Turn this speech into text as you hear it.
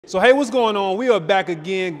So hey, what's going on? We are back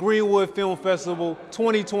again, Greenwood Film Festival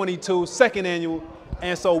 2022, second annual.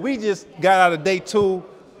 And so we just got out of day two.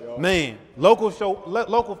 Man, local show,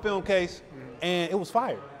 local film case, and it was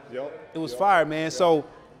fire. It was fire, man. So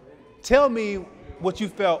tell me what you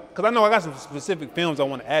felt, because I know I got some specific films I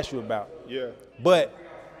want to ask you about. But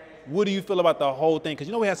what do you feel about the whole thing? Because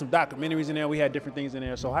you know we had some documentaries in there, we had different things in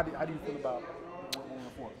there. So how do you feel about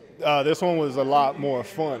this one was a lot more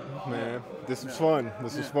fun, man. This was fun.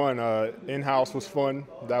 This was fun. In-house was fun.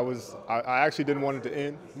 That was, I actually didn't want it to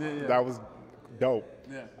end. That was dope.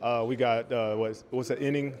 We got, what's the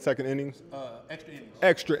inning, second innings? Extra innings.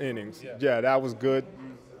 Extra innings. Yeah, that was good.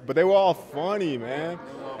 But they were all funny, man.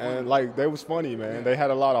 And like, they was funny, man. They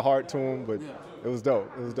had a lot of heart to them, but it was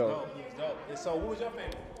dope. It was dope. And so what was your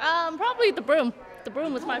favorite? Probably The Broom. The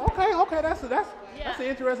Broom was my favorite. Okay, that's an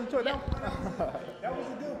interesting choice. Yeah. That was a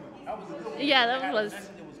good one. Yeah, that was.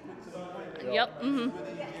 Yep.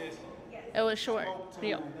 It was short.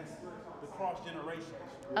 Yep. The cross generations.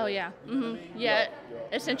 Oh yeah. Yeah.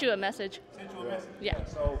 It sent you a message. Yeah.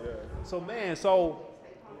 So man,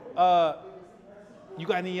 you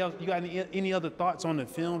got any other thoughts on the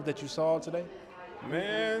film that you saw today?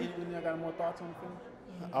 Man. Any got more thoughts on the film?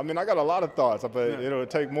 I mean, I got a lot of thoughts, but it'll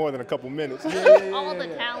take more than a couple minutes. All the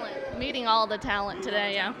talent, meeting all the talent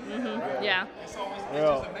today. Yeah. Yeah.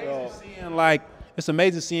 It's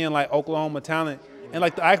amazing seeing like Oklahoma talent, and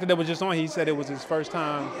like the actor that was just on, he said it was his first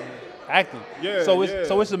time acting. So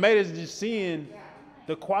it's amazing just seeing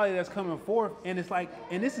the quality that's coming forth, and it's like,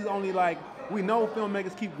 and this is only like, we know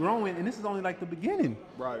filmmakers keep growing, and this is only like the beginning.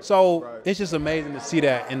 It's just amazing to see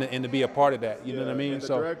that and to be a part of that. You know what I mean? And the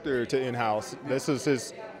director to in-house, this is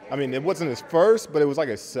his. I mean, it wasn't his first, but it was like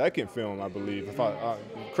his second film, I believe. If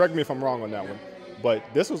correct me if I'm wrong on that one. But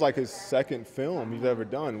this was like his second film he's ever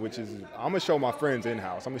done, which is, I'm gonna show my friends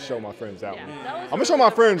in-house. I'm gonna show my friends that one. I'm gonna show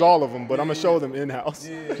my friends all of them, but I'm gonna show them in-house.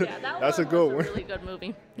 That's a good one. A really good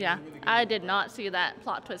movie. Yeah, I did not see that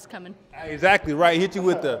plot twist coming. Exactly right. Hit you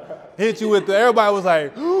with the. Everybody was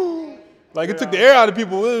like, like it took the air out of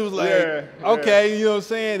people. It was like, okay, you know what I'm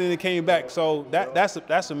saying, and it came back. So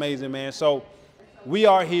that's amazing, man. So we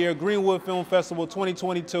are here, Greenwood Film Festival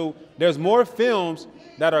 2022. There's more films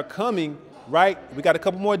that are coming. Right, we got a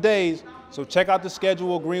couple more days, so check out the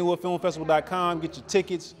schedule, greenwoodfilmfestival.com, get your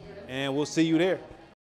tickets, and we'll see you there.